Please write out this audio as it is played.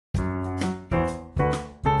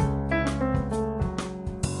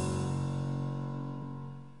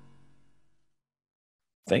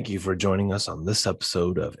Thank you for joining us on this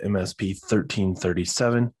episode of MSP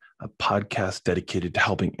 1337, a podcast dedicated to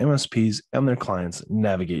helping MSPs and their clients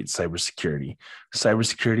navigate cybersecurity.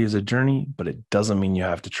 Cybersecurity is a journey, but it doesn't mean you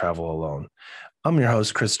have to travel alone. I'm your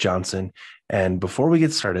host, Chris Johnson, and before we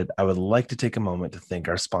get started, I would like to take a moment to thank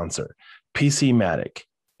our sponsor, PCmatic,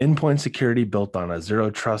 endpoint security built on a zero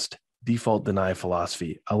trust, default deny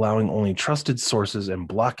philosophy, allowing only trusted sources and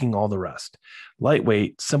blocking all the rest.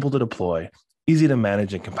 Lightweight, simple to deploy, easy to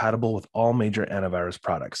manage, and compatible with all major antivirus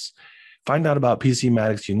products. Find out about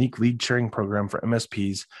PCmatic's unique lead sharing program for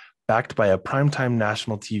MSPs, backed by a primetime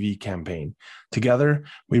national TV campaign. Together,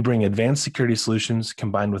 we bring advanced security solutions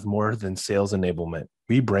combined with more than sales enablement.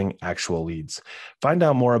 We bring actual leads. Find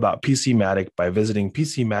out more about PCmatic by visiting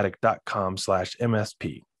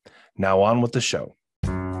pcmatic.com/MSP. Now on with the show.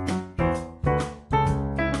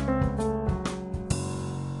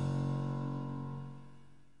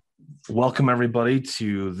 Welcome, everybody,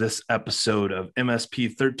 to this episode of MSP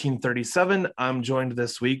 1337. I'm joined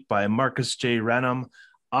this week by Marcus J. Ranum,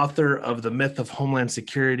 author of The Myth of Homeland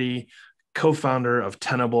Security, co-founder of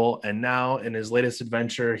Tenable, and now in his latest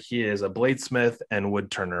adventure, he is a bladesmith and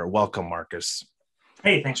wood turner. Welcome, Marcus.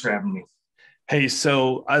 Hey, thanks for having me. Hey,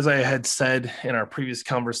 so as I had said in our previous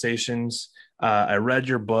conversations, I read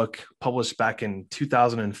your book, published back in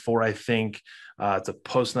 2004, I think. It's a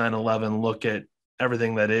post 9/11 look at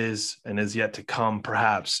everything that is and is yet to come,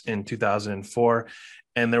 perhaps in 2004.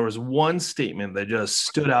 And there was one statement that just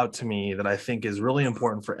stood out to me that I think is really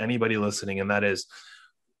important for anybody listening. And that is,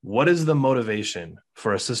 what is the motivation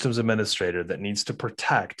for a systems administrator that needs to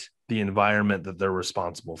protect the environment that they're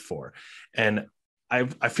responsible for? And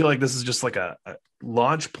I feel like this is just like a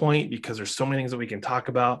launch point because there's so many things that we can talk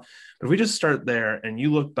about. But if we just start there and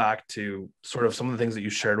you look back to sort of some of the things that you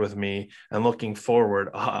shared with me and looking forward,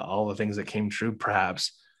 all the things that came true,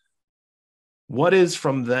 perhaps, what is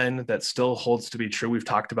from then that still holds to be true? We've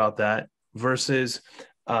talked about that versus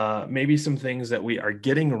maybe some things that we are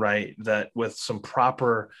getting right that with some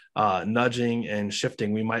proper nudging and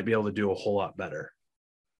shifting, we might be able to do a whole lot better.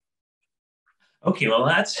 Okay, well,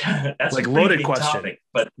 that's like a loaded question, topic,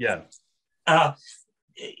 but yeah.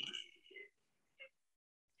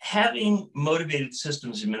 Having motivated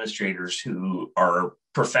systems administrators who are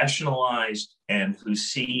professionalized and who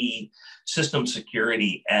see system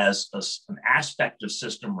security as an aspect of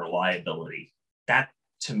system reliability, that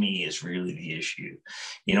to me is really the issue.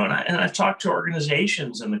 And I've talked to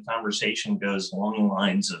organizations and the conversation goes along the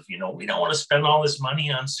lines of, we don't want to spend all this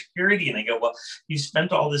money on security. And I go, well, you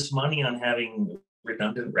spent all this money on having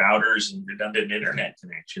redundant routers and redundant internet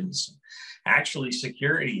connections. Actually,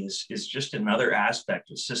 security is just another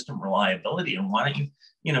aspect of system reliability. And why don't you,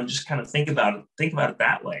 just kind of think about it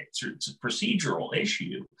that way. It's a procedural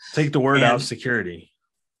issue. Take the word out, security.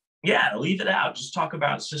 Yeah, leave it out. Just talk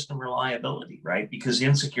about system reliability, right? Because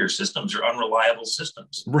insecure systems are unreliable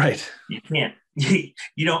systems. Right. You can't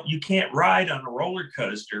ride on a roller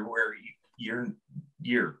coaster where your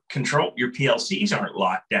PLCs aren't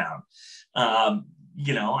locked down. I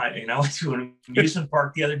went to an amusement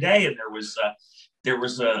park the other day, and there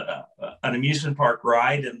was an amusement park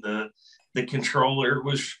ride, and the controller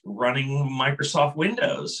was running Microsoft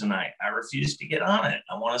Windows, and I refused to get on it.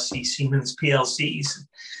 I want to see Siemens PLCs.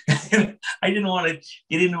 I didn't want to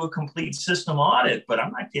get into a complete system audit, but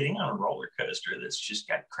I'm not getting on a roller coaster that's just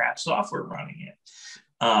got crap software running it.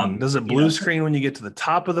 Does it blue screen when you get to the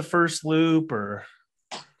top of the first loop, or?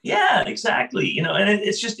 Yeah, exactly. And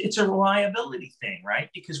it's a reliability thing, right?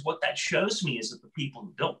 Because what that shows me is that the people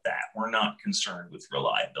who built that were not concerned with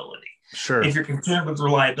reliability. Sure. If you're concerned with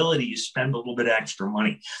reliability, you spend a little bit of extra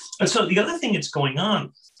money. And so the other thing that's going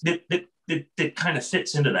on that kind of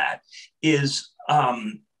fits into that is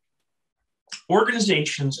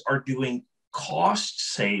organizations are doing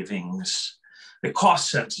cost savings, they're cost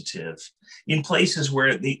sensitive in places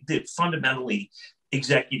where they fundamentally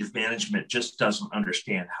executive management just doesn't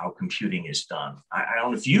understand how computing is done. I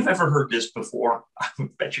don't know if you've ever heard this before. I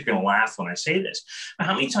bet you're going to laugh when I say this.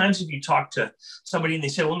 How many times have you talked to somebody and they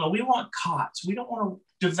say, well, no, we want COTS. We don't want to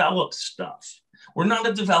develop stuff. We're not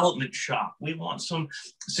a development shop. We want some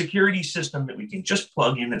security system that we can just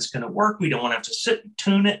plug in that's going to work. We don't want to have to sit and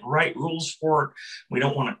tune it and write rules for it. We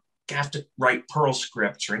don't want to have to write Perl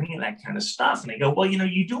scripts or any of that kind of stuff. And they go, well,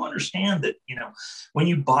 you do understand that, when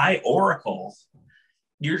you buy Oracle,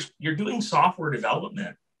 you're doing software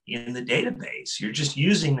development in the database. You're just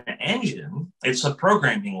using the engine. It's a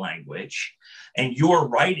programming language, and you're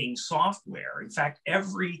writing software. In fact,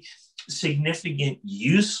 every significant,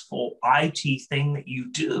 useful IT thing that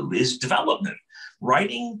you do is development.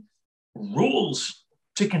 Writing rules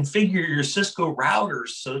to configure your Cisco routers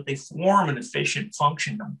so that they form an efficient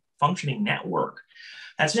functioning network.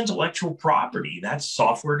 That's intellectual property. That's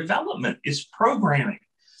software development. It's programming.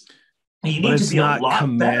 And you But need to it's be a not lot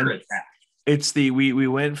better command. at that. It's we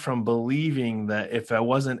went from believing that if I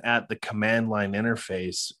wasn't at the command line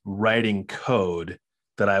interface writing code,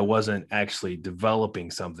 that I wasn't actually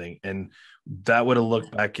developing something. And that would have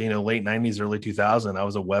looked back, late 90s, early 2000. I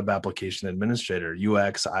was a web application administrator,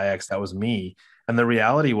 UX, IX, that was me. And the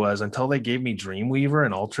reality was, until they gave me Dreamweaver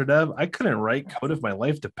and UltraDev, I couldn't write code if my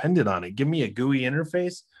life depended on it. Give me a GUI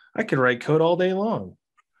interface, I could write code all day long.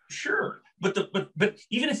 Sure. But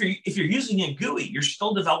even if you're using a GUI, you're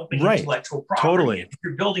still developing intellectual property. Totally.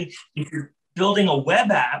 If you're building a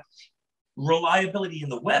web app, reliability in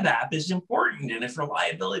the web app is important. And if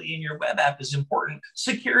reliability in your web app is important,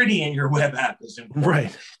 security in your web app is important.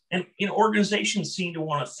 Right. And organizations seem to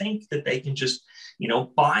want to think that they can just,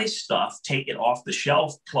 buy stuff, take it off the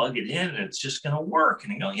shelf, plug it in, and it's just going to work.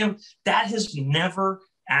 And that has never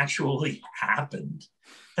actually happened.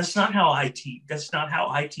 That's not how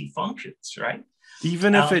IT functions, right?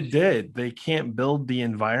 Even if it did, they can't build the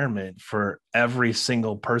environment for every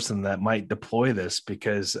single person that might deploy this,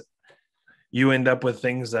 because you end up with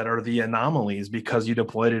things that are the anomalies because you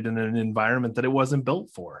deployed it in an environment that it wasn't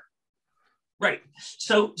built for. Right.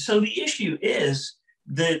 So the issue is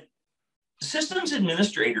that systems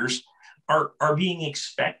administrators are being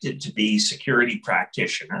expected to be security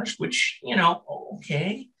practitioners, which,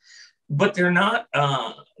 okay, but they're not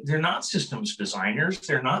systems designers.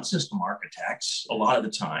 They're not system architects a lot of the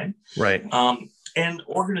time. Right. And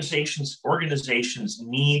organizations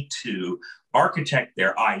need to architect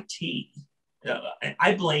their IT.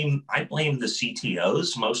 I blame the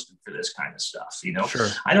CTOs mostly for this kind of stuff. Sure.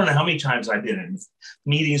 I don't know how many times I've been in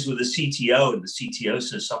meetings with a CTO, and the CTO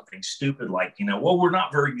says something stupid like, well, we're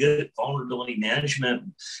not very good at vulnerability management.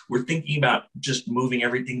 We're thinking about just moving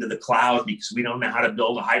everything to the cloud because we don't know how to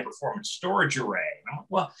build a high performance storage array. And I'm like,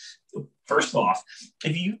 well, first off,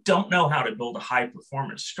 if you don't know how to build a high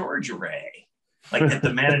performance storage array, like at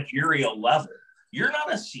the managerial level, you're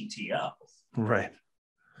not a CTO. Right.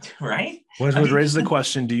 Right. Which would raise the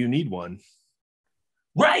question, do you need one?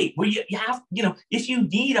 Right. Well, you have, if you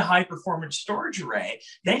need a high performance storage array,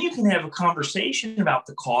 then you can have a conversation about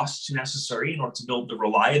the costs necessary in order to build the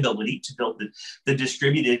reliability, to build the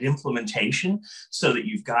distributed implementation so that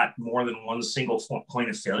you've got more than one single point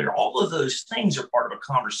of failure. All of those things are part of a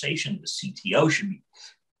conversation the CTO should be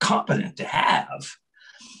competent to have.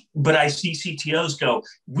 But I see CTOs go,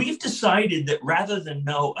 we've decided that rather than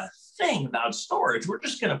know a thing about storage, we're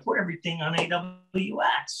just going to put everything on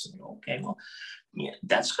AWS. Okay, well, yeah,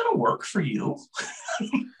 that's going to work for you.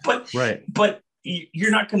 but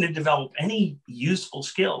you're not going to develop any useful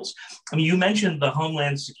skills. I mean, you mentioned the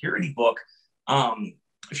Homeland Security book.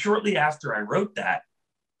 Shortly after I wrote that,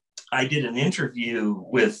 I did an interview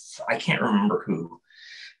with, I can't remember who,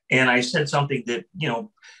 and I said something that,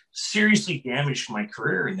 seriously damaged my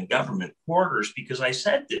career in the government quarters, because I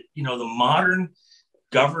said that, the modern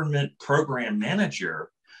government program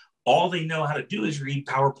manager, all they know how to do is read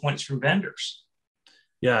PowerPoints from vendors.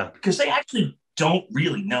 Yeah. Because they actually don't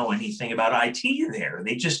really know anything about IT there.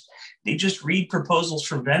 They just read proposals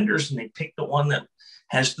from vendors and they pick the one that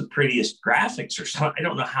has the prettiest graphics or something. I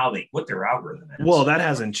don't know what their algorithm is. Well, that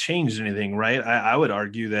hasn't changed anything, right? I would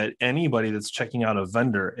argue that anybody that's checking out a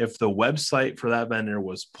vendor, if the website for that vendor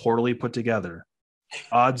was poorly put together,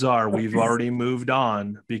 odds are we've already moved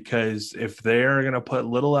on, because if they're going to put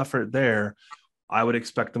little effort there, I would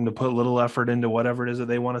expect them to put little effort into whatever it is that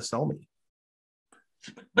they want to sell me.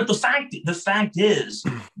 But the fact is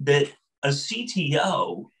that a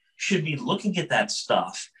CTO should be looking at that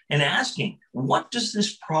stuff and asking, what does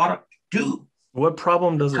this product do? What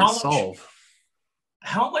problem does it solve?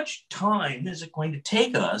 How much time is it going to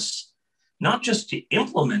take us, not just to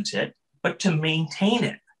implement it, but to maintain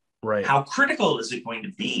it? Right. How critical is it going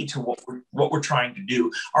to be to what we're trying to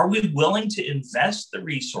do? Are we willing to invest the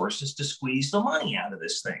resources to squeeze the money out of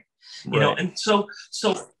this thing? Right. And so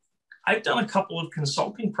I've done a couple of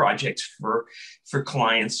consulting projects for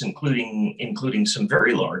clients, including some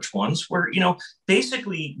very large ones, where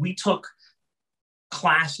basically we took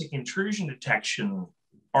classic intrusion detection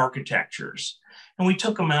architectures and we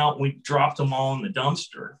took them out, we dropped them all in the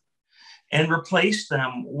dumpster, and replace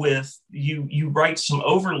them with, you write some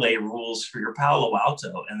overlay rules for your Palo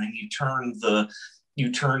Alto, and then you turn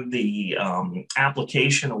the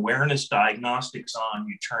application awareness diagnostics on,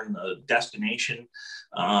 you turn the destination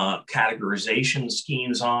categorization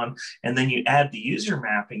schemes on, and then you add the user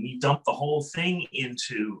mapping, you dump the whole thing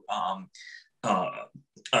into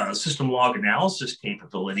system log analysis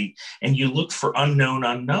capability, and you look for unknown,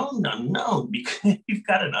 because you've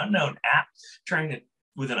got an unknown app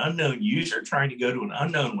with an unknown user trying to go to an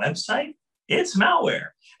unknown website. It's malware.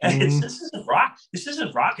 And this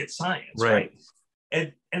isn't rocket science, right?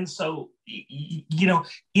 And so,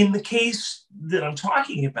 in the case that I'm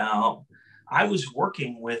talking about, I was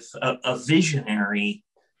working with a visionary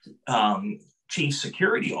chief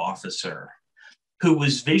security officer who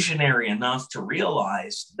was visionary enough to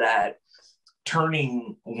realize that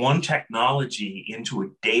turning one technology into a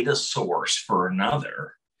data source for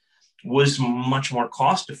another was much more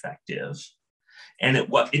cost effective. And it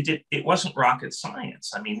wasn't rocket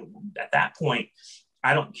science. I mean, at that point,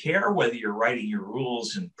 I don't care whether you're writing your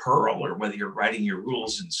rules in Perl or whether you're writing your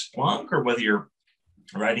rules in Splunk or whether you're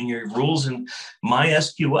writing your rules in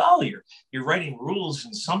MySQL. You're writing rules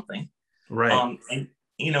in something, right? And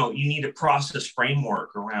you need a process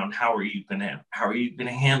framework around how are you going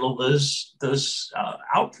to handle those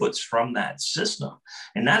outputs from that system.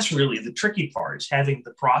 And that's really the tricky part, is having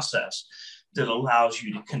the process that allows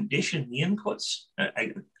you to condition the inputs.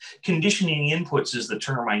 Conditioning the inputs is the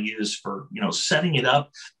term I use for setting it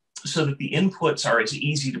up so that the inputs are as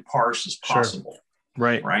easy to parse as possible.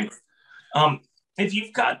 Sure. Right. If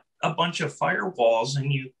you've got a bunch of firewalls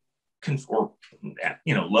and you can, or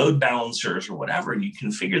load balancers or whatever, and you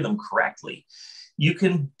configure them correctly, you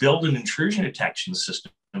can build an intrusion detection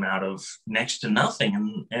system out of next to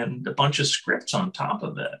nothing and a bunch of scripts on top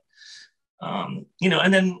of it.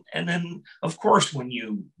 And then of course, when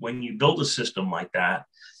you build a system like that,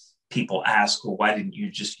 people ask, well, why didn't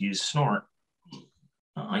you just use Snort?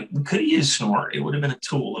 We could have used Snort. It would have been a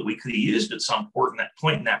tool that we could have used at some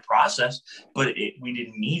point in that process, but we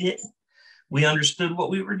didn't need it. We understood what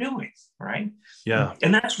we were doing, right? Yeah.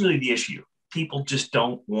 And that's really the issue. People just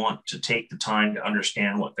don't want to take the time to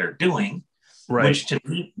understand what they're doing, right? Which to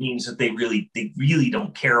me means that they really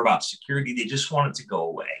don't care about security. They just want it to go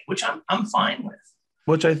away, which I'm fine with.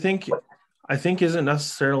 Which I think isn't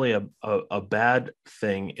necessarily a bad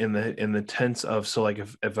thing in the tense of, so like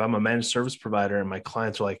if I'm a managed service provider and my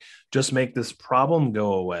clients are like, just make this problem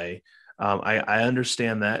go away. I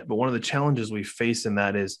understand that, but one of the challenges we face in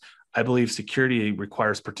that is, I believe security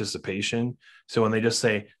requires participation. So when they just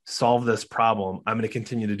say, solve this problem, I'm going to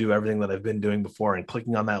continue to do everything that I've been doing before, and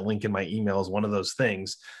clicking on that link in my email is one of those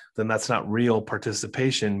things, then that's not real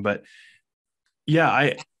participation. But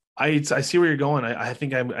yeah, I see where you're going. I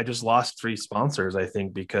think I just lost 3 sponsors, I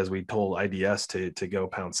think, because we told IDS to go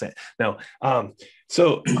pound sand. Now,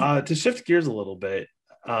 so to shift gears a little bit,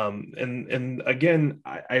 and again,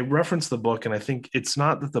 I referenced the book, and I think it's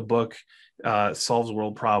not that the book solves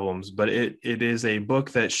world problems, but it is a book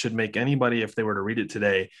that should make anybody, if they were to read it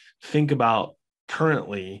today, think about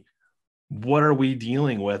currently, what are we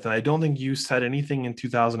dealing with? And I don't think you said anything in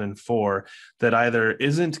 2004 that either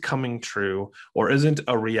isn't coming true or isn't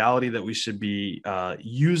a reality that we should be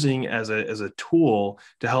using as a tool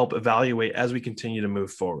to help evaluate as we continue to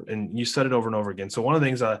move forward. And you said it over and over again. So one of the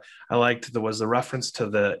things I liked was the reference to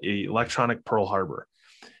the electronic Pearl Harbor.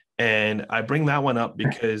 And I bring that one up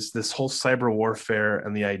because this whole cyber warfare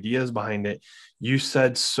and the ideas behind it, you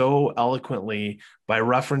said so eloquently by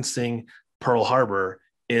referencing Pearl Harbor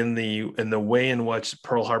in the way in which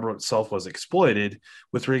Pearl Harbor itself was exploited,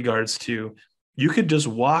 with regards to, you could just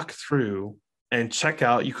walk through and check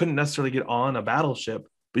out. You couldn't necessarily get on a battleship,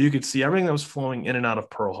 but you could see everything that was flowing in and out of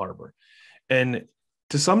Pearl Harbor. And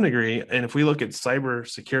to some degree, and if we look at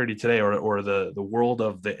cybersecurity today, or the world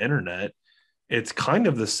of the internet, it's kind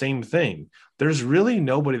of the same thing. There's really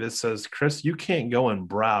nobody that says, Chris, you can't go and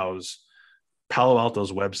browse Palo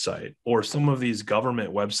Alto's website or some of these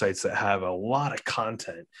government websites that have a lot of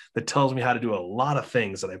content that tells me how to do a lot of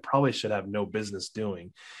things that I probably should have no business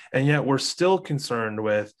doing. And yet we're still concerned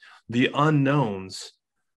with the unknowns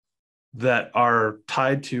that are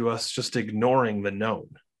tied to us just ignoring the known.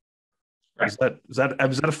 Right. Is that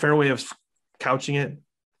a fair way of couching it?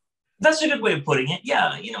 That's a good way of putting it.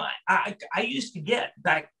 Yeah, I used to get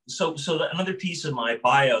back. So another piece of my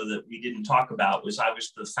bio that we didn't talk about was I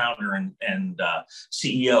was the founder and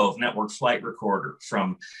CEO of Network Flight Recorder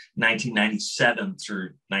from 1997 through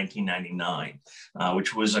 1999,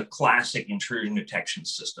 which was a classic intrusion detection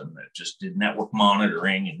system that just did network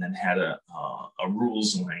monitoring and then had a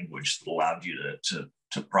rules language that allowed you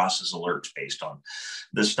to process alerts based on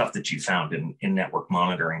the stuff that you found in network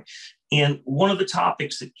monitoring. And one of the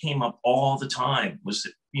topics that came up all the time was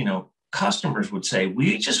that, customers would say,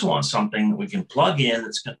 we just want something that we can plug in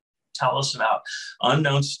that's going to tell us about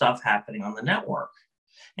unknown stuff happening on the network.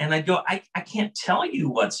 And I go, I can't tell you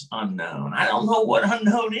what's unknown. I don't know what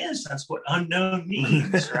unknown is. That's what unknown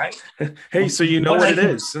means, right? Hey, so you know what it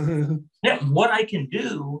is. Yeah, what I can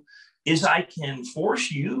do is I can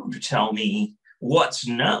force you to tell me what's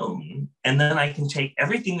known, and then I can take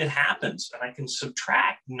everything that happens and I can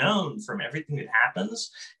subtract known from everything that happens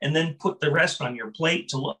and then put the rest on your plate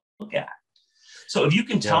to look at. So if you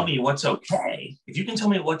can tell me what's okay,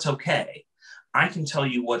 I can tell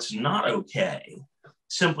you what's not okay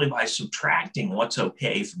simply by subtracting what's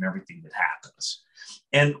okay from everything that happens.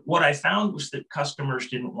 And what I found was that customers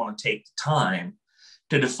didn't want to take the time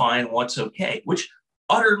to define what's okay, which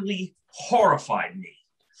utterly horrified me.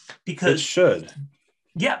 Because it should.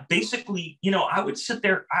 Yeah, basically, I would sit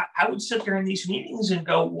there in these meetings and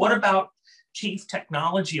go, what about chief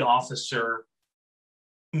technology officer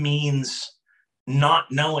means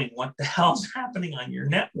not knowing what the hell's happening on your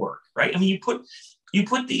network, right? I mean, you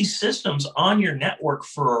put these systems on your network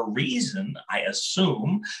for a reason, I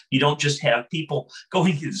assume. You don't just have people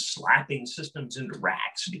going and slapping systems into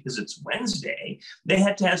racks because it's Wednesday. They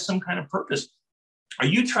had to have some kind of purpose. Are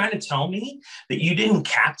you trying to tell me that you didn't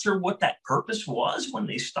capture what that purpose was when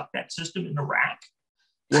they stuck that system in the rack?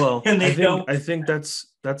 Well, I think that's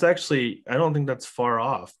actually, I don't think that's far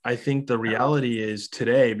off. I think the reality is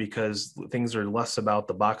today, because things are less about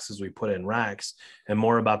the boxes we put in racks and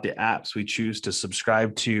more about the apps we choose to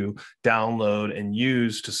subscribe to, download, and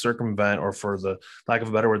use to circumvent, or for the lack of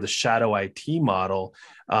a better word, the shadow IT model.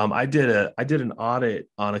 I did an audit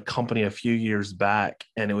on a company a few years back,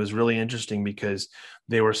 and it was really interesting because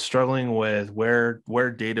they were struggling with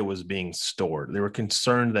where data was being stored. They were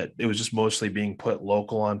concerned that it was just mostly being put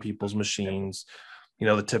local on people's machines.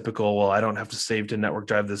 The typical, well, I don't have to save to network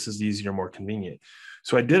drive. This is easier, more convenient.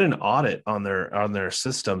 So I did an audit on their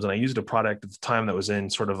systems, and I used a product at the time that was in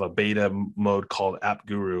sort of a beta mode called App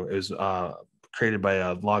Guru. It was created by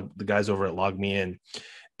the guys over at LogMeIn.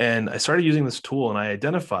 And I started using this tool, and I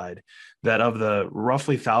identified that of the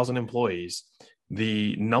roughly 1,000 employees,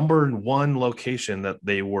 the number one location that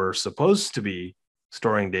they were supposed to be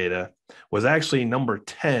storing data was actually number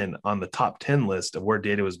 10 on the top 10 list of where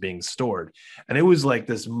data was being stored. And it was like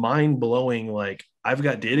this mind-blowing, like, I've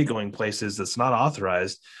got data going places that's not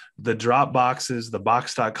authorized. The Dropboxes, the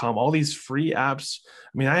Box.com, all these free apps.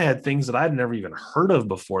 I mean, I had things that I'd never even heard of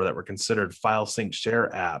before that were considered file sync share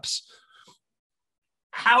apps.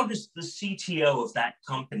 How does the CTO of that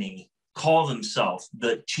company call themselves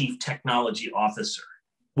the chief technology officer?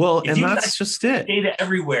 Well, and that's just it. Data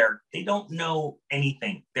everywhere. They don't know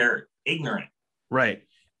anything. They're ignorant. Right.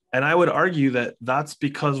 And I would argue that that's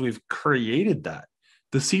because we've created that.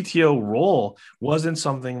 The CTO role wasn't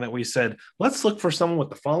something that we said, let's look for someone with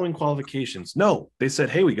the following qualifications. No, they said,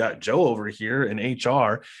 hey, we got Joe over here in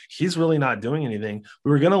HR. He's really not doing anything.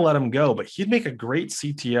 We were going to let him go, but he'd make a great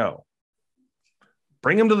CTO.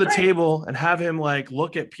 Bring him to the table and have him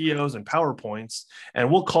look at POs and PowerPoints, and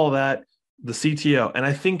we'll call that the CTO. And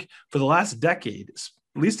I think for the last decade,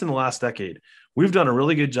 at least in the last decade, we've done a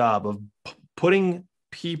really good job of putting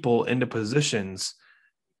people into positions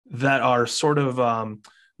that are sort of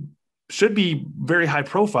should be very high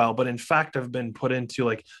profile, but in fact have been put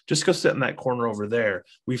into just go sit in that corner over there.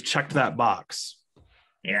 We've checked that box.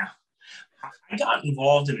 Yeah. I got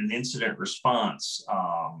involved in an incident response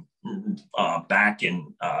back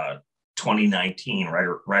in 2019,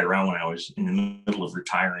 right around when I was in the middle of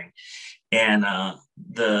retiring. And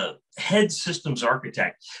the head systems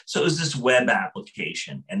architect, so it was this web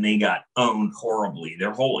application, and they got owned horribly.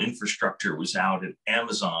 Their whole infrastructure was out at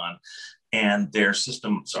Amazon, and their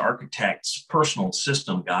systems architect's personal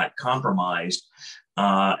system got compromised.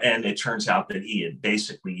 And it turns out that he had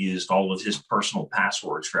basically used all of his personal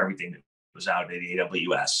passwords for everything that was out at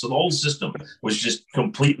AWS. So the whole system was just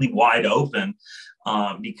completely wide open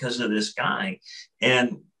because of this guy.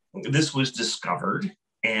 And this was discovered,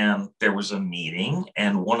 and there was a meeting.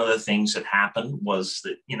 And one of the things that happened was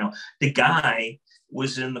that, the guy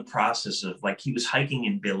was in the process of he was hiking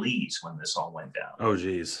in Belize when this all went down. Oh,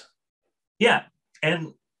 geez. Yeah.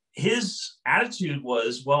 And his attitude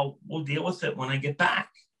was, well, we'll deal with it when I get back.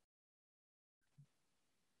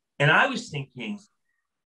 And I was thinking,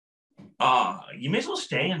 you may as well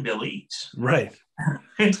stay in Belize. Right.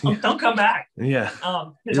 don't come back. Yeah.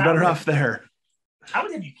 You're better off there. I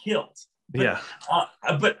would have you killed. But, yeah.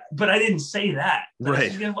 But I didn't say that.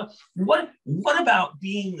 Right. What about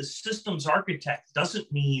being the systems architect doesn't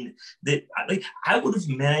mean that I would have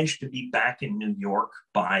managed to be back in New York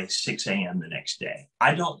by 6 a.m. the next day.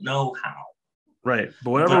 I don't know how. Right.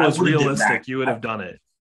 But whatever was realistic, you would have done it.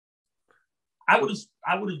 I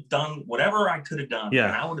would have done whatever I could have done. Yeah.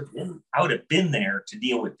 And I would have been there to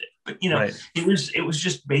deal with it. But Right. it was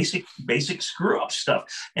just basic screw up stuff.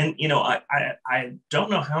 And I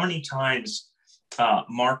don't know how many times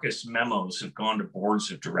Marcus memos have gone to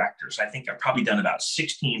boards of directors. I think I've probably done about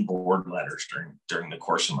 16 board letters during the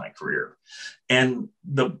course of my career. And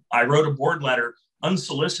I wrote a board letter,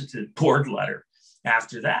 unsolicited board letter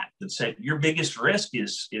after that said, your biggest risk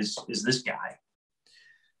is this guy.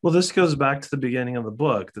 Well, this goes back to the beginning of the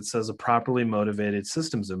book that says a properly motivated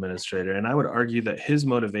systems administrator. And I would argue that his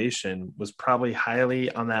motivation was probably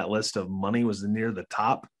highly on that list of money was near the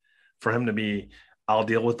top for him to be, I'll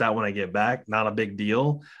deal with that when I get back. Not a big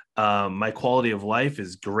deal. My quality of life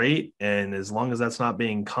is great. And as long as that's not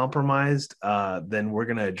being compromised, then we're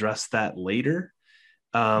going to address that later.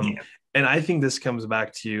 And I think this comes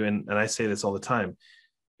back to you. And I say this all the time.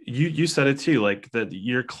 You said it too, like that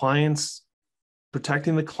your clients,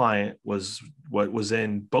 protecting the client was what was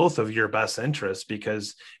in both of your best interests,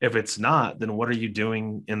 because if it's not, then what are you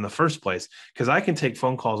doing in the first place? Because I can take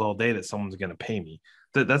phone calls all day that someone's going to pay me.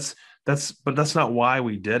 But that's not why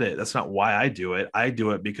we did it. That's not why I do it. I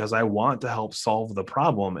do it because I want to help solve the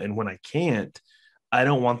problem. And when I can't, I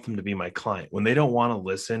don't want them to be my client. When they don't want to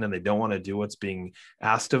listen and they don't want to do what's being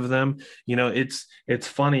asked of them, it's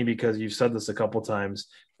funny because you've said this a couple of times,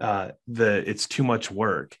 it's too much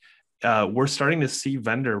work. We're starting to see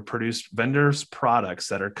vendors products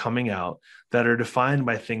that are coming out that are defined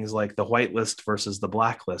by things like the whitelist versus the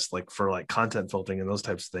blacklist, like for like content filtering and those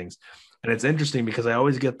types of things. And it's interesting because I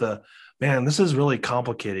always get man, this is really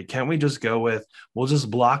complicated. Can't we just we'll just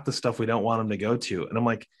block the stuff we don't want them to go to? And I'm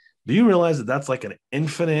like, do you realize that that's like an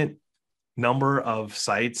infinite number of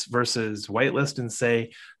sites versus whitelist and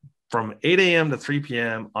say, from 8 a.m. to 3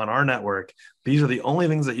 p.m. on our network, these are the only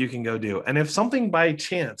things that you can go do. And if something by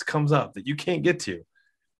chance comes up that you can't get to,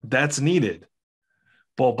 that's needed.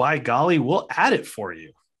 Well, by golly, we'll add it for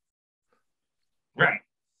you. Right.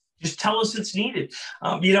 Just tell us it's needed.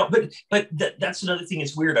 But that's another thing.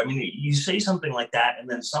 It's weird. I mean, you say something like that, and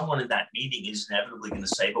then someone in that meeting is inevitably going to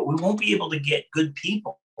say, but we won't be able to get good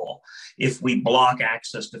people if we block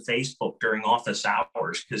access to Facebook during office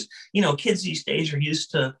hours. Because, kids these days are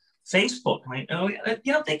used to Facebook. I mean,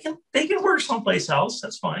 they can work someplace else.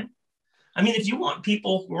 That's fine. I mean, if you want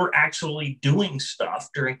people who are actually doing stuff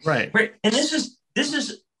during right, and this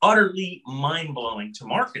is utterly mind-blowing to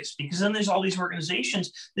Marcus, because then there's all these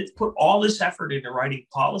organizations that put all this effort into writing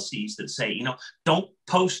policies that say, don't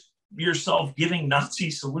post yourself giving Nazi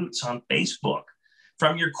salutes on Facebook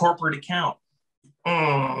from your corporate account.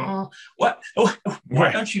 What?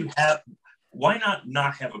 Why don't you have? Why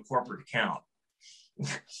not have a corporate account?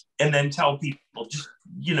 And then tell people, just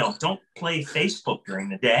don't play Facebook during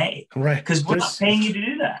the day, right? Because we're not paying you to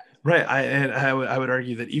do that, right? I would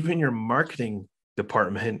argue that even your marketing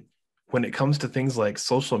department, when it comes to things like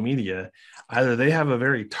social media, either they have a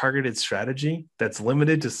very targeted strategy that's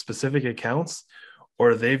limited to specific accounts,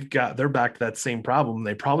 or they're back to that same problem.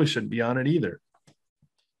 They probably shouldn't be on it either.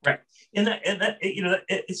 Right. And that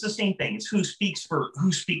it's the same thing. It's who speaks for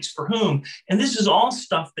whom. And this is all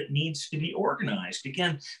stuff that needs to be organized.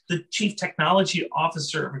 Again, the chief technology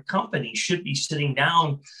officer of a company should be sitting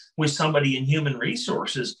down with somebody in human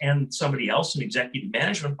resources and somebody else in executive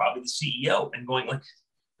management, probably the CEO, and going like,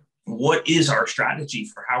 what is our strategy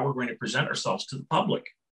for how we're going to present ourselves to the public?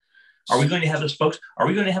 Are we going to have a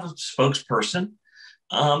spokesperson?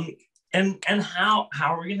 And how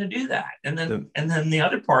are we going to do that? And then the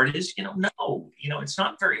other part is, it's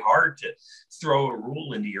not very hard to throw a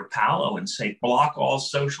rule into your Palo and say block all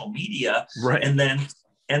social media, right? And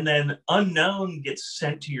then unknown gets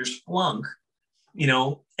sent to your Splunk,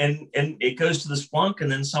 and it goes to the Splunk,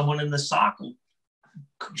 and then someone in the SOC will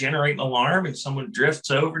generate an alarm, and someone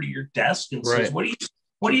drifts over to your desk and says, "What are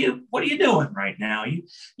you doing right now?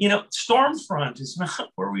 Stormfront is not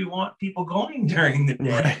where we want people going during the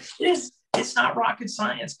day." Right. It's not rocket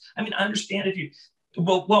science. I mean, I understand if you,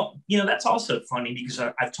 that's also funny because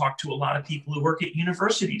I've talked to a lot of people who work at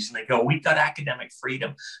universities, and they go, "We've got academic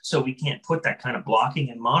freedom, so we can't put that kind of blocking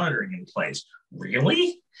and monitoring in place."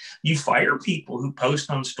 Really? You fire people who post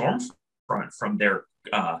on Stormfront from their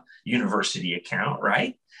university account,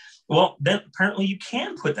 right? Well, then apparently you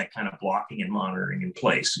can put that kind of blocking and monitoring in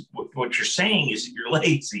place. What you're saying is that you're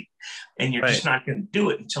lazy, and you're just not going to do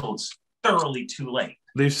it until it's thoroughly too late.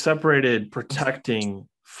 They've separated protecting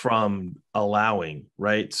from allowing,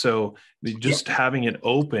 right? So just having it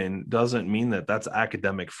open doesn't mean that that's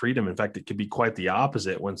academic freedom. In fact, it could be quite the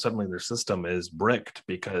opposite when suddenly their system is bricked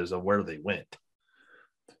because of where they went.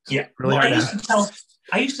 So really, I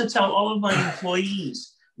used to tell all of my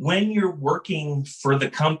employees, when you're working for the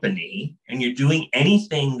company and you're doing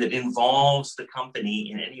anything that involves the company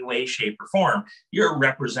in any way, shape, or form, you're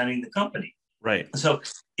representing the company. Right. So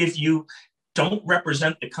if you don't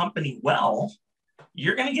represent the company well,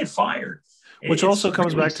 you're going to get fired. Which also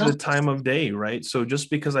comes back to the time of day, right? So just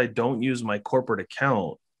because I don't use my corporate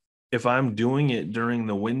account, if I'm doing it during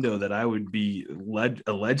the window that I would be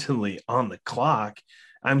allegedly on the clock,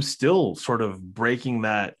 I'm still sort of breaking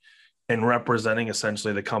that and representing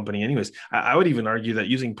essentially the company anyways. I would even argue that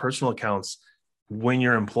using personal accounts when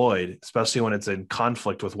you're employed, especially when it's in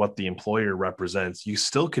conflict with what the employer represents, you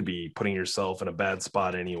still could be putting yourself in a bad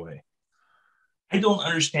spot anyway. I don't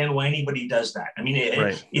understand why anybody does that. I mean,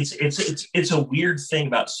 it's a weird thing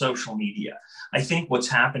about social media. I think what's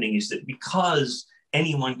happening is that because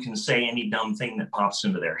anyone can say any dumb thing that pops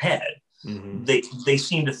into their head, mm-hmm. they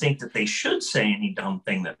seem to think that they should say any dumb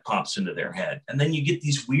thing that pops into their head. And then you get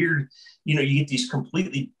these weird, you get these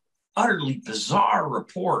completely, utterly bizarre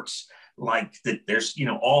reports like that there's,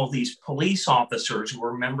 all these police officers who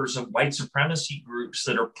are members of white supremacy groups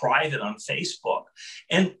that are private on Facebook.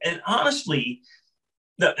 And honestly,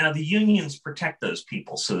 now the unions protect those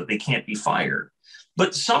people so that they can't be fired.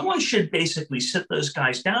 But someone should basically sit those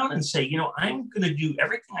guys down and say, I'm going to do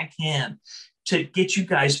everything I can to get you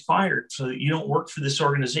guys fired so that you don't work for this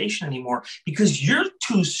organization anymore because you're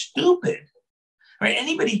too stupid. Right?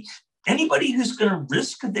 Anybody who's going to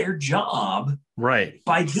risk their job right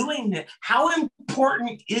by doing that, how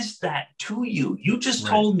important is that to you? You just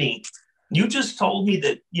told me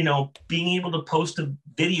that, being able to post a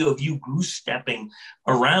video of you goose stepping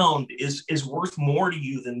around is worth more to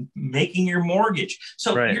you than making your mortgage.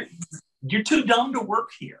 So you're too dumb to work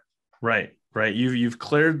here. Right. You've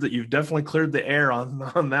definitely cleared the air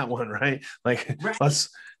on that one, right? Like let's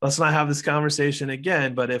not have this conversation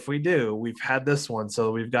again. But if we do, we've had this one,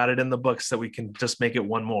 so we've got it in the books that we can just make it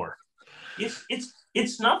one more.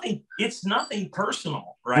 It's nothing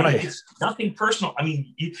personal, right? It's nothing personal. I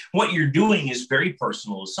mean, what you're doing is very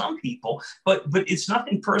personal to some people, but it's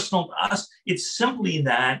nothing personal to us. It's simply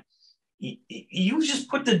that you just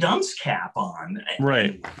put the dunce cap on,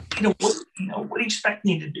 right? What do you expect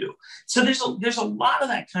me to do? So there's a lot of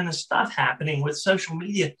that kind of stuff happening with social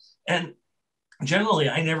media, and generally,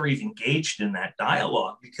 I never even engaged in that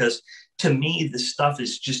dialogue because to me, this stuff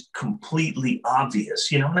is just completely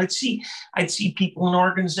obvious, and I'd see people in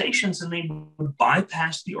organizations and they would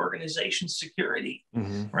bypass the organization's security,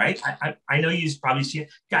 mm-hmm. right? I know you probably see a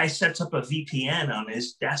guy sets up a VPN on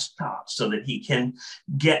his desktop so that he can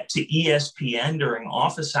get to ESPN during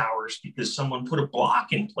office hours because someone put a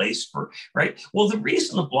block in place right? Well, the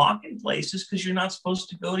reason the block in place is because you're not supposed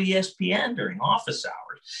to go to ESPN during office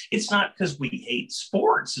hours. It's not because we hate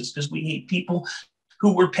sports. It's because we hate people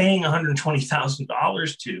who we're paying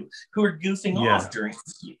 $120,000 to, who are goofing off during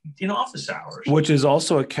office hours. Which is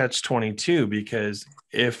also a catch-22 because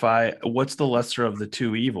what's the lesser of the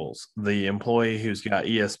two evils? The employee who's got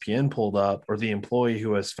ESPN pulled up or the employee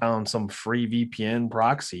who has found some free VPN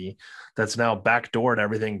proxy that's now backdoored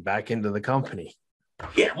everything back into the company?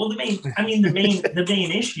 Yeah, well, the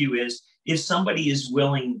main issue is if somebody is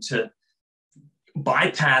willing to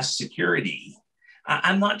bypass security.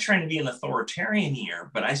 I'm not trying to be an authoritarian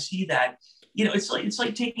here, but I see that, it's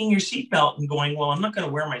like taking your seatbelt and going, well, I'm not going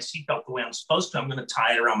to wear my seatbelt the way I'm supposed to. I'm going to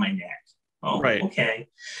tie it around my neck. Oh, right. Okay.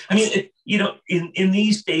 I mean, in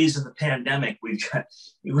these days of the pandemic,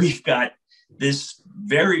 we've got this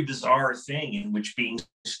very bizarre thing in which being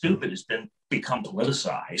stupid has become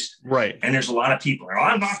politicized. Right. And there's a lot of people,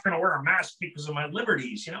 I'm not going to wear a mask because of my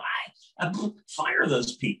liberties. I fire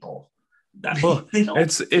those people. Well,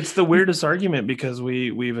 it's the weirdest argument because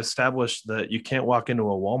we've established that you can't walk into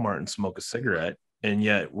a Walmart and smoke a cigarette, and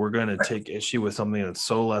yet we're going to take issue with something that's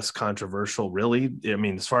so less controversial. Really, I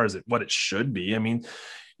mean, as far as what it should be, I mean,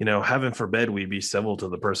 heaven forbid we be civil to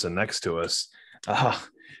the person next to us.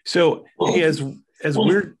 You're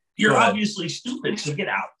obviously stupid, so get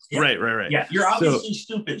out. Yeah. Right. Yeah, you're obviously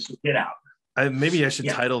stupid, so get out. Maybe I should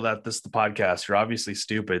title the podcast. You're obviously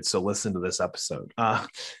stupid, so listen to this episode.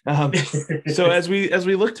 So as we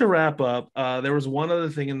look to wrap up, there was one other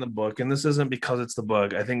thing in the book, and this isn't because it's the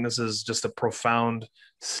book. I think this is just a profound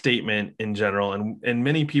statement in general, and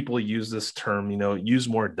many people use this term. Use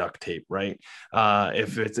more duct tape, right?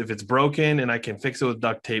 If it's broken and I can fix it with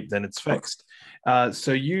duct tape, then it's fixed.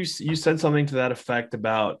 So you said something to that effect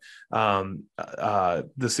about the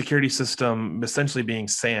security system essentially being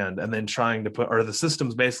sand and then trying to or the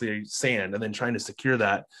system's basically sand and then trying to secure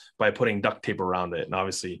that by putting duct tape around it. And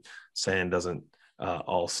obviously sand doesn't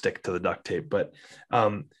all stick to the duct tape, but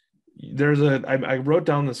I wrote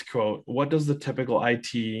down this quote. What does the typical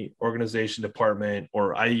IT organization department,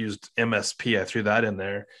 or I used MSP, I threw that in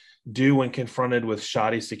there, do when confronted with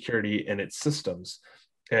shoddy security in its systems?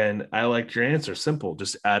 And I liked your answer. Simple,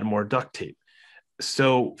 just add more duct tape.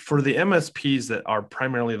 So for the MSPs that are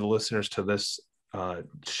primarily the listeners to this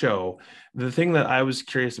show, the thing that I was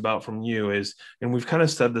curious about from you is, and we've kind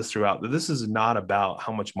of said this throughout, that this is not about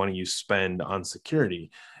how much money you spend on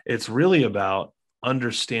security. It's really about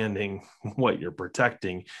understanding what you're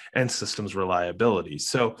protecting and systems reliability.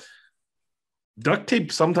 So duct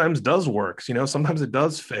tape sometimes does work, sometimes it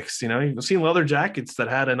does fix, you've seen leather jackets that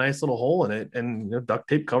had a nice little hole in it, and duct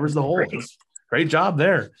tape covers the hole. Great job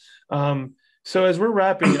there. So as we're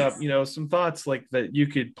wrapping up, some thoughts like that you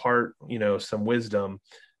could part, some wisdom,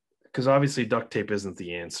 because obviously duct tape isn't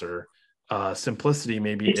the answer. Simplicity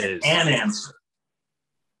maybe is an answer.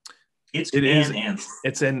 It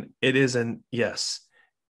is an yes.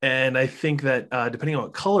 And I think that depending on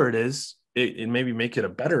what color it is, it maybe make it a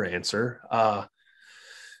better answer. But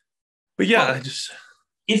yeah, well,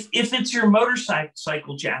 if it's your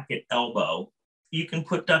motorcycle jacket elbow, you can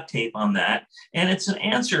put duct tape on that, and it's an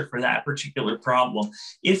answer for that particular problem.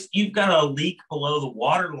 If you've got a leak below the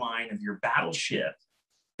waterline of your battleship,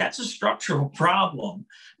 that's a structural problem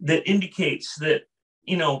that indicates that,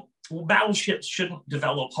 battleships shouldn't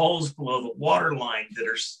develop holes below the waterline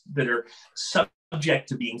that are subject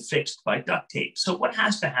to being fixed by duct tape. So what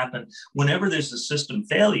has to happen whenever there's a system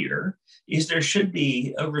failure is there should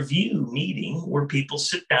be a review meeting where people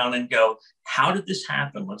sit down and go, how did this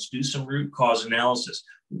happen? Let's do some root cause analysis.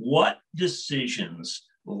 What decisions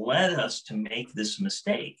led us to make this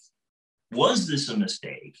mistake? Was this a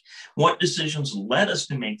mistake? What decisions led us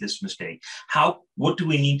to make this mistake? What do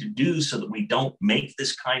we need to do so that we don't make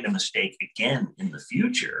this kind of mistake again in the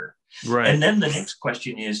future? Right. And then the next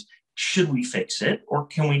question is, should we fix it, or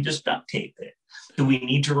can we just duct tape it? Do we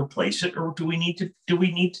need to replace it, or do we need to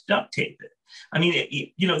duct tape it? I mean,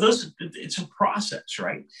 it's a process,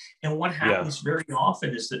 right? And what happens very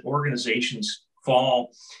often is that organizations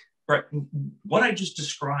fall. Right. What I just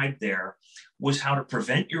described there was how to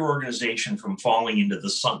prevent your organization from falling into the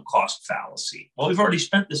sunk cost fallacy. Well, we've already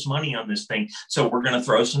spent this money on this thing, so we're going to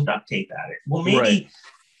throw some duct tape at it. Well,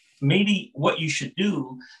 maybe what you should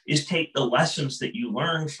do is take the lessons that you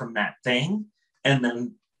learned from that thing and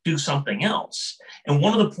then do something else. And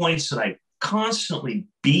one of the points that I constantly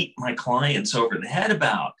beat my clients over the head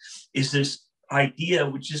about is this idea,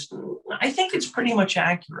 which is, I think it's pretty much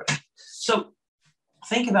accurate. So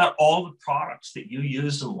think about all the products that you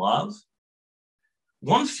use and love.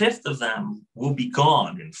 1/5 of them will be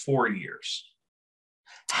gone in 4 years.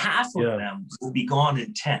 Half of them will be gone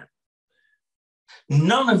in 10.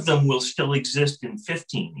 None of them will still exist in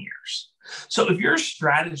 15 years. So if you're a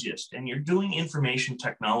strategist and you're doing information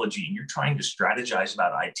technology and you're trying to strategize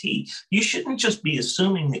about IT, you shouldn't just be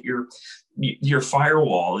assuming that your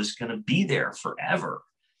firewall is going to be there forever.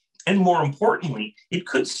 And more importantly, it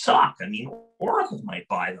could suck. I mean, Oracle might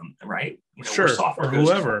buy them, right? Sure, or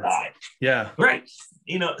whoever. Yeah. Right.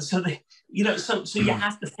 So you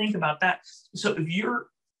have to think about that. So if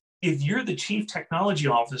you're the chief technology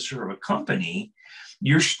officer of a company,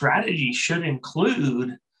 your strategy should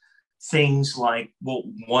include things like, well,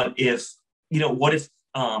 what if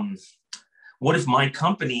my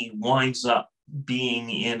company winds up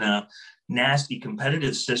being in a nasty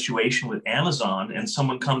competitive situation with Amazon and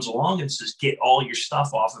someone comes along and says, get all your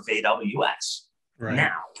stuff off of AWS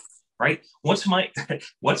now, right? What's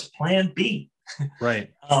plan B? Right.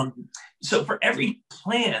 So for every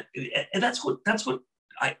plan, and that's what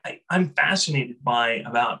I'm fascinated by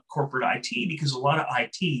about corporate IT, because a lot of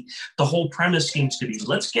IT, the whole premise seems to be,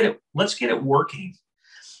 let's get it working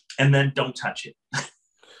and then don't touch it.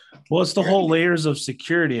 Well, it's the whole layers of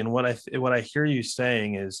security. And what I hear you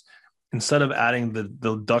saying is, instead of adding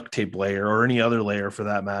the duct tape layer or any other layer for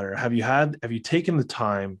that matter, have you taken the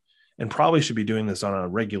time, and probably should be doing this on a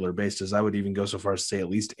regular basis, I would even go so far as to say at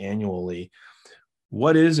least annually,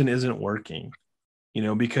 what is and isn't working?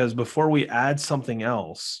 Because before we add something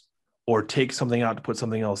else or take something out to put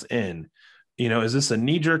something else in, is this a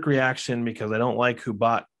knee-jerk reaction because I don't like who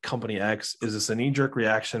bought company X? Is this a knee-jerk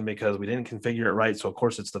reaction because we didn't configure it right, so of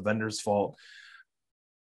course it's the vendor's fault?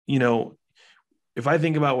 If I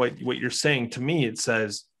think about what you're saying, to me, it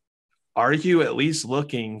says, are you at least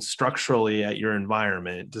looking structurally at your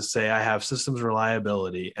environment to say, I have systems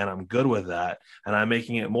reliability and I'm good with that, and I'm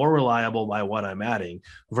making it more reliable by what I'm adding,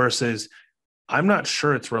 versus I'm not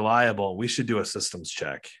sure it's reliable, we should do a systems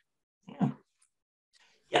check?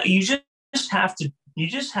 Yeah, you just have to You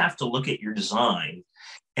just have to look at your design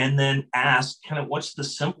and then ask kind of what's the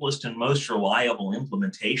simplest and most reliable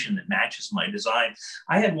implementation that matches my design.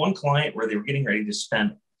 I had one client where they were getting ready to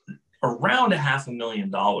spend around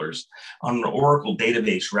 $500,000 on an Oracle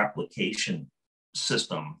database replication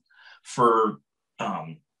system for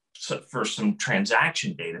some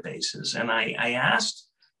transaction databases. And I asked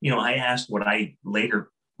what I later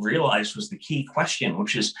realized was the key question,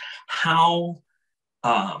 which is how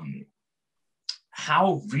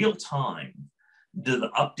real time do the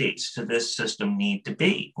updates to this system need to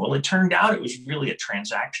be? Well, it turned out it was really a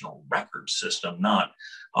transactional record system, not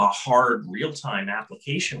a hard real-time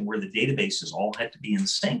application where the databases all had to be in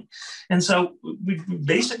sync. And so we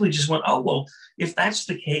basically just went, oh, well, if that's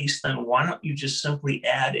the case, then why don't you just simply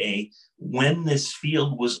add a when this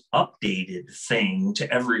field was updated thing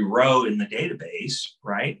to every row in the database,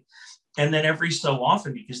 right? And then every so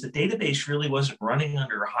often, because the database really wasn't running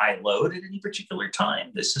under a high load at any particular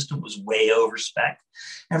time, the system was way over spec.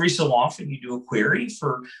 Every so often, you do a query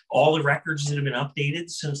for all the records that have been updated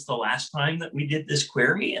since the last time that we did this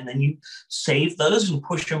query, and then you save those and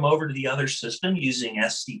push them over to the other system using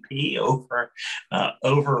SCP over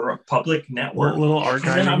a public network. A little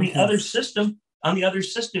archiving. And then on the other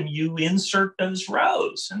system, you insert those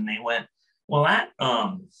rows, and they went, well,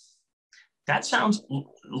 that sounds,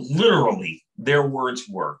 literally, their words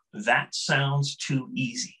were, that sounds too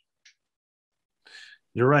easy.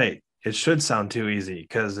 You're right. It should sound too easy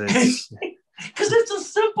because it's a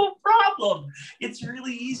simple problem. It's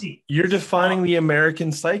really easy. You're defining the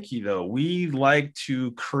American psyche, though. We like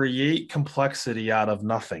to create complexity out of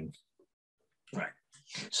nothing. Right.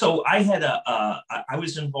 So I had I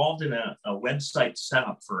was involved in a website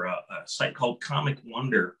setup for a site called Comic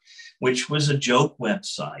Wonder, which was a joke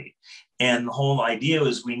website. And the whole idea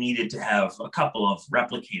was we needed to have a couple of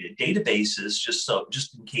replicated databases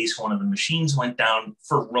just in case one of the machines went down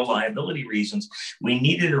for reliability reasons. We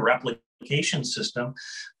needed a replication system.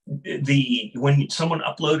 When someone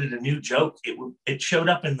uploaded a new joke, it showed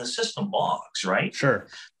up in the system logs, right? Sure.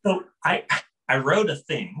 So I wrote a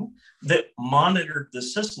thing that monitored the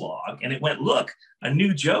syslog, and it went, look, a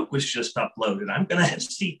new joke was just uploaded. I'm going to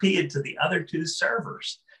SCP it to the other two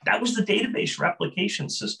servers. That was the database replication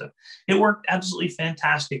system. It worked absolutely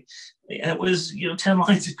fantastic. And it was, 10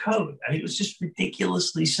 lines of code. I mean, it was just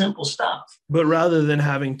ridiculously simple stuff. But rather than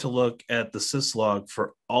having to look at the syslog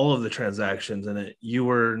for all of the transactions in it, you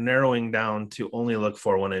were narrowing down to only look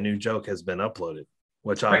for when a new joke has been uploaded,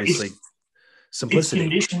 which obviously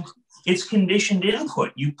simplicity. It's conditioned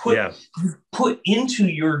input. You put into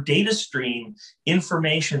your data stream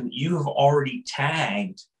information that you have already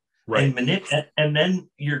tagged. Right. And then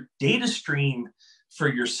your data stream for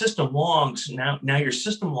your system logs, now your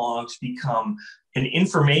system logs become an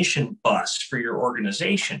information bus for your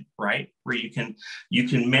organization, right? Where you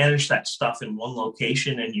can manage that stuff in one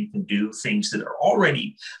location, and you can do things that are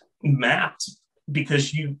already mapped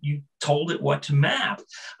because you told it what to map.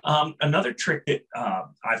 Another trick that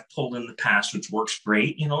I've pulled in the past, which works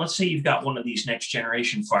great, let's say you've got one of these next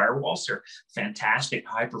generation firewalls. They're fantastic,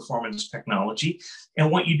 high performance technology.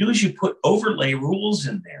 And what you do is you put overlay rules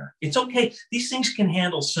in there. It's okay. These things can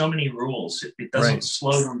handle so many rules. It doesn't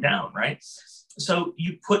slow them down, right? So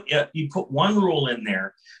you put one rule in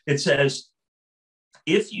there that says,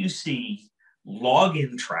 if you see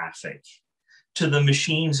login traffic to the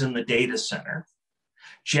machines in the data center,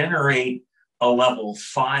 generate a level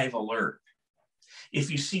 5 alert.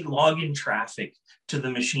 If you see login traffic to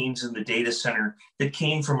the machines in the data center that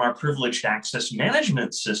came from our privileged access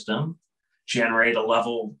management system, generate a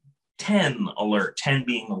level 10 alert, 10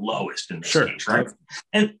 being the lowest in this case, right?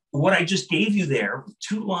 And what I just gave you there,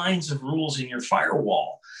 2 lines of rules in your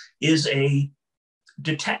firewall, is a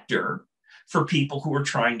detector for people who are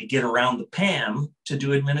trying to get around the PAM to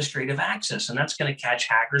do administrative access. And that's going to catch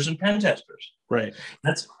hackers and pen testers. Right.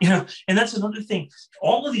 That's, and that's another thing.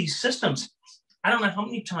 All of these systems, I don't know how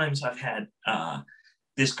many times I've had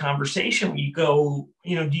this conversation where you go,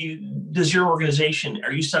 does your organization,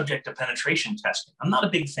 are you subject to penetration testing? I'm not a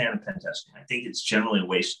big fan of pen testing. I think it's generally a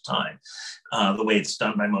waste of time, the way it's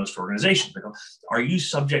done by most organizations. They go, are you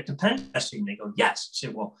subject to pen testing? They go, yes. I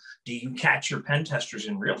say, well, do you catch your pen testers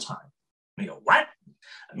in real time? And they go, what?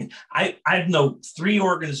 I mean, I know 3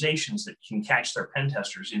 organizations that can catch their pen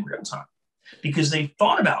testers in real time, because they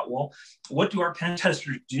thought about, well, what do our pen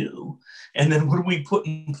testers do? And then what do we put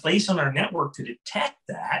in place on our network to detect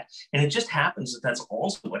that? And it just happens that that's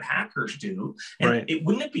also what hackers do. And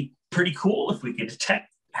wouldn't it be pretty cool if we could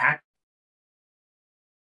detect hack?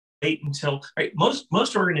 Wait until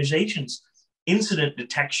most organizations incident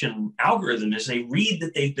detection algorithm is they read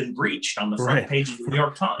that they've been breached on the front page of the New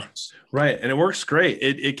York Times. Right. And it works great.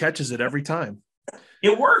 It catches it every time.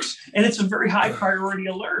 It works. And it's a very high priority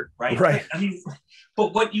alert, right? Right.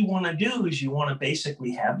 But what you want to do is you want to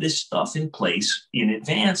basically have this stuff in place in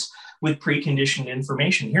advance with preconditioned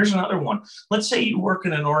information. Here's another one. Let's say you work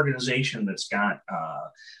in an organization that's got,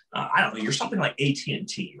 I don't know, you're something like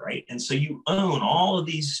AT&T, right? And so you own all of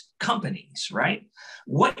these companies, right?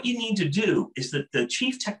 What you need to do is that the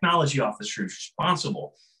chief technology officer is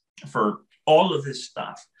responsible for all of this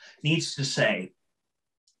stuff needs to say,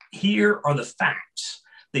 here are the facts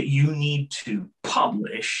that you need to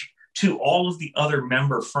publish to all of the other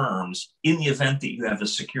member firms in the event that you have a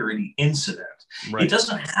security incident. Right. It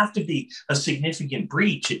doesn't have to be a significant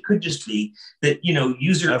breach. It could just be that,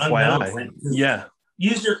 user FYI.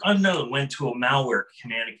 User unknown went to a malware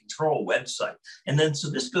command and control website. And then, so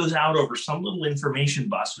this goes out over some little information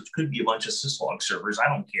bus, which could be a bunch of syslog servers. I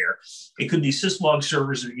don't care. It could be syslog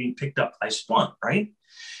servers that are being picked up by Splunk, right?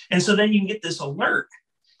 And so then you can get this alert.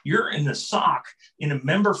 You're in the SOC in a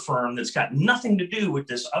member firm that's got nothing to do with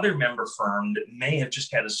this other member firm that may have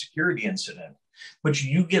just had a security incident. But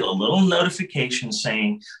you get a little notification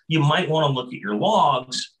saying you might want to look at your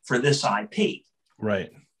logs for this IP. Right.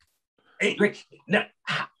 Now,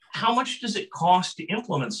 how much does it cost to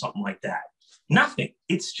implement something like that? Nothing.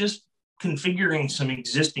 It's just configuring some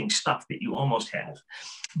existing stuff that you almost have.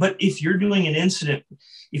 But if you're doing an incident,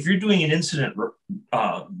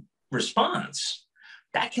 response,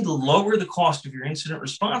 that can lower the cost of your incident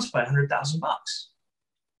response by $100,000.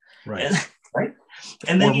 Right. Right.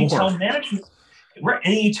 And then you tell management, right?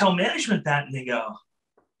 And you tell management that, and they go,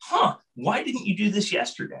 why didn't you do this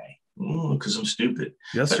yesterday? Because I'm stupid.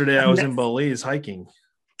 Yesterday, I was in Belize hiking.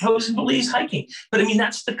 But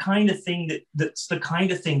that's the kind of thing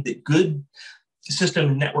that good system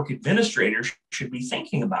and network administrators should be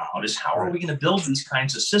thinking about, is how are we going to build these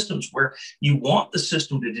kinds of systems where you want the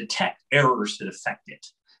system to detect errors that affect it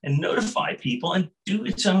and notify people and do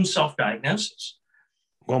its own self-diagnosis.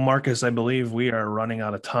 Well, Marcus, I believe we are running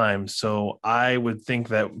out of time. So I would think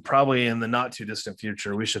that probably in the not too distant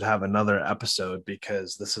future, we should have another episode,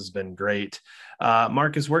 because this has been great.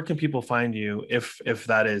 Marcus, where can people find you if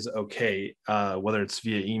that is okay, whether it's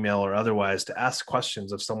via email or otherwise, to ask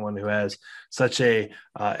questions of someone who has such a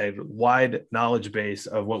wide knowledge base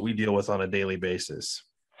of what we deal with on a daily basis?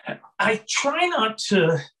 I try not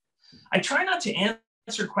to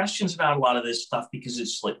answer questions about a lot of this stuff because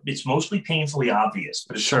it's mostly painfully obvious.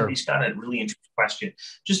 But if somebody's got a really interesting question,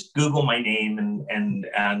 just Google my name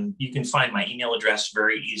and you can find my email address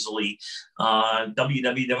very easily.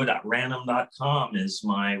 www.ranum.com is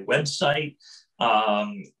my website.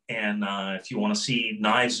 And if you want to see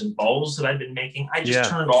knives and bowls that I've been making, I just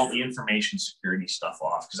turned all the information security stuff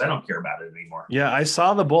off because I don't care about it anymore. Yeah, I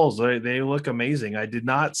saw the bowls. They look amazing. I did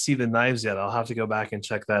not see the knives yet. I'll have to go back and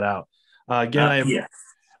check that out. Again,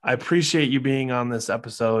 I appreciate you being on this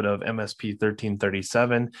episode of MSP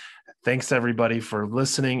 1337. Thanks, everybody, for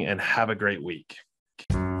listening, and have a great week.